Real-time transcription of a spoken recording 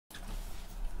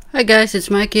Hi guys, it's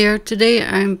Mike here. Today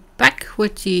I'm back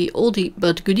with the oldie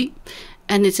but goodie,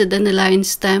 and it's a dandelion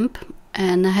stamp,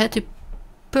 and I had the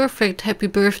perfect happy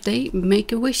birthday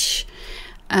make a wish.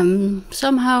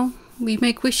 Somehow we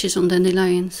make wishes on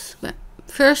dandelions. But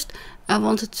first I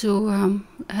wanted to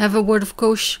have a word of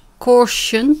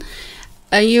caution.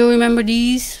 You remember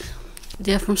these?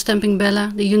 They're from Stamping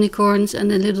Bella, the unicorns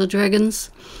and the little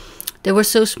dragons. They were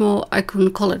so small I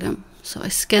couldn't color them, so I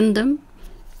scanned them,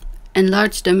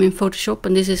 enlarge them in Photoshop,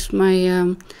 and this is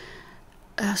my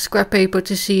scrap paper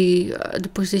to see the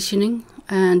positioning,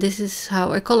 and this is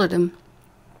how I color them.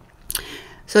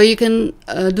 So you can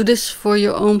do this for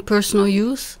your own personal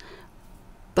use,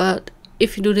 but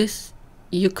if you do this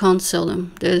you can't sell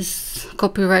them. There's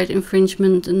copyright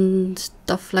infringement and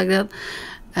stuff like that.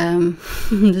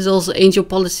 There's also angel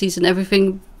policies and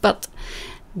everything, but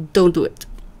don't do it.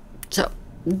 So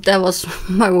that was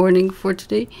my warning for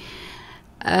today.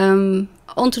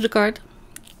 Onto the card.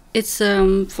 It's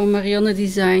from Marianne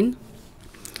Design,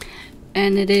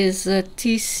 and it is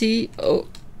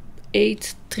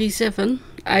TC0837.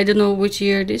 I don't know which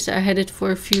year it is. I had it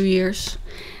for a few years,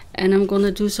 and I'm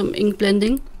gonna do some ink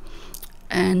blending.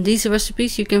 And these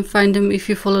recipes, you can find them if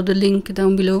you follow the link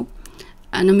down below.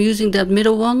 And I'm using that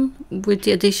middle one with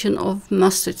the addition of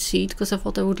mustard seed, because I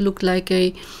thought that would look like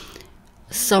a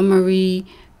summery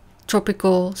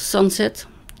tropical sunset.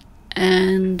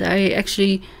 And I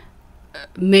actually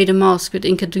made a mask with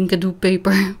Inkadoo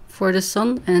paper for the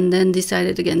sun, and then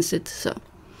decided against it. So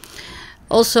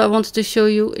also I wanted to show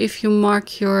you, if you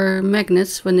mark your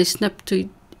magnets when they snap to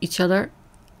each other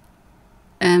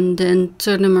and then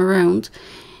turn them around,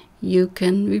 you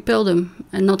can repel them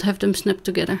and not have them snap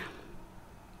together.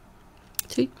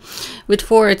 See, with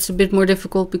 4 it's a bit more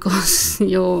difficult because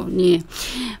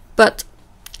but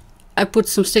I put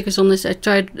some stickers on this. I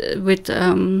tried with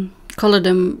color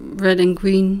them red and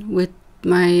green with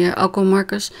my alcohol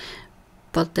markers,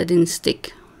 but they didn't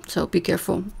stick, so be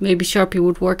careful. Maybe Sharpie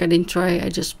would work. I didn't try, I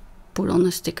just put on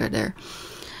a sticker there.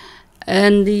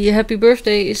 And the happy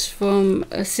birthday is from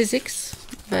Sizzix,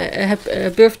 a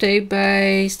birthday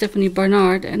by Stephanie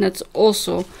Barnard, and that's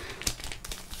also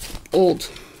old.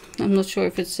 I'm not sure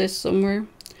if it says somewhere.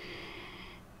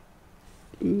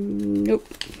 Nope,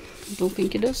 don't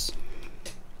think it does.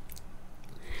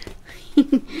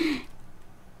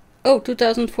 Oh,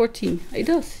 2014. It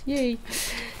does. Yay.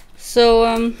 So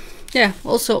yeah,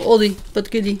 also oldie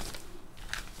but goodie.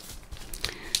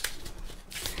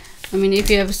 I mean, if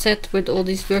you have a set with all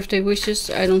these birthday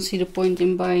wishes, I don't see the point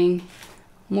in buying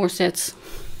more sets.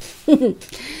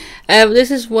 This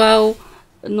is WOW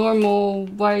normal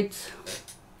white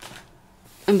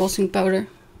embossing powder.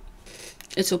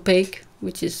 It's opaque,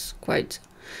 which is quite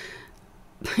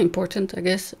important, I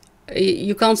guess.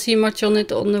 You can't see much on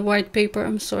it on the white paper,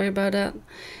 I'm sorry about that,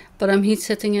 but I'm heat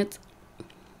setting it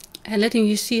and letting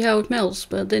you see how it melts,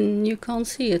 but then you can't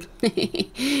see it.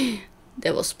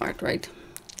 That was smart, right?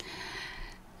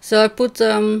 So I put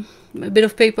a bit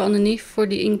of paper underneath for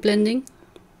the ink blending,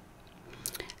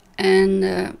 and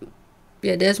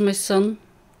yeah, there's my sun,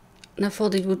 and I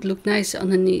thought it would look nice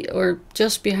underneath or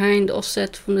just behind,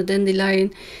 offset from the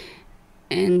dandelion,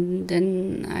 and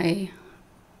then I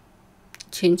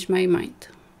changed my mind.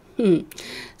 So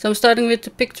I'm starting with the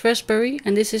picked raspberry,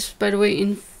 and this is, by the way,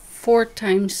 in 4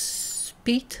 times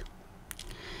speed,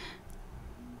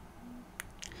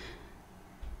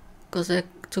 because that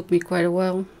took me quite a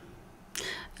while.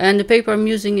 And the paper I'm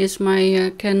using is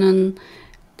my Canon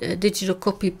digital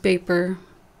copy paper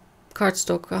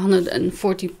cardstock,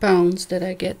 140 pounds, that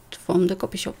I get from the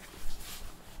copy shop.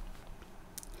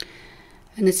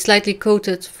 And it's slightly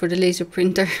coated for the laser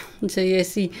printer. So yeah,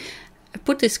 see, I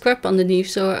put this scrap underneath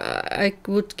so I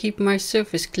would keep my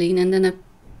surface clean, and then I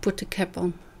put the cap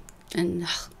on. And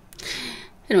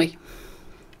anyway,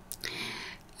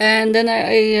 and then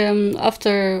I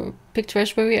after picked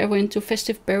raspberry, I went to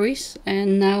festive berries,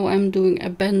 and now I'm doing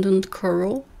abandoned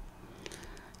coral,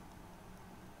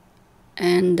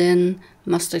 and then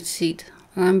mustard seed.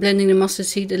 I'm blending the mustard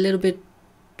seed a little bit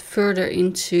further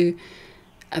into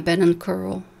abandoned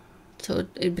coral, so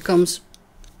it becomes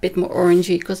a bit more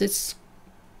orangey, because it's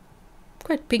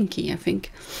quite pinky, I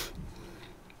think.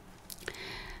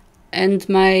 And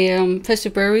my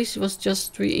festive berries was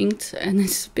just re-inked, and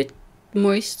it's a bit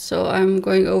moist, so I'm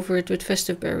going over it with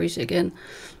festive berries again,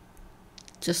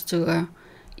 just to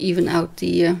even out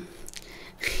the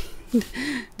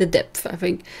the depth, I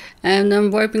think. And I'm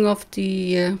wiping off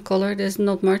the color. There's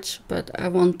not much, but I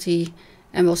want the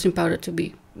embossing powder to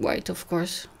be white, of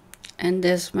course. And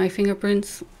there's my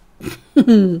fingerprints.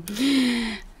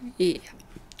 Yeah.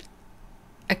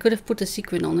 I could have put a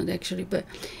sequin on it actually, but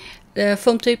the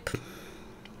foam tape.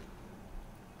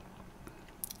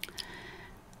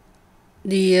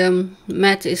 The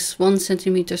mat is 1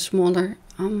 centimeter smaller.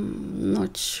 I'm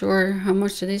not sure how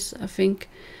much it is. I think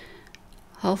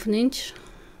 ½ an inch.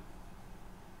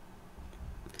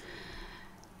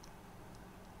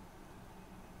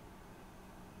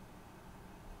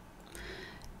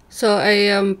 So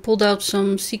I pulled out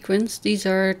some sequins. These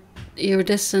are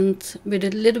iridescent with a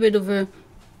little bit of a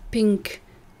pink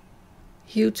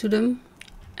hue to them,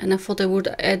 and I thought I would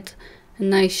add a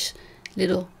nice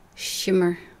little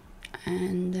shimmer.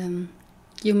 And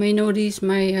you may know these,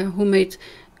 my homemade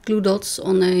glue dots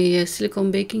on a silicone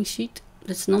baking sheet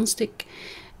that's non-stick,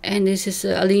 and this is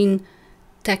Aline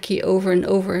tacky over and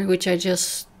over, which I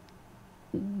just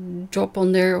drop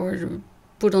on there or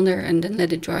put on there and then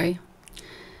let it dry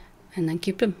and then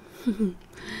keep them.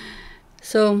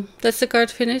 So that's the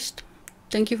card finished.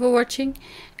 Thank you for watching,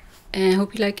 and I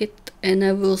hope you like it, and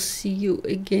I will see you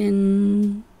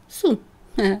again soon.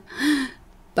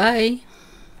 Bye.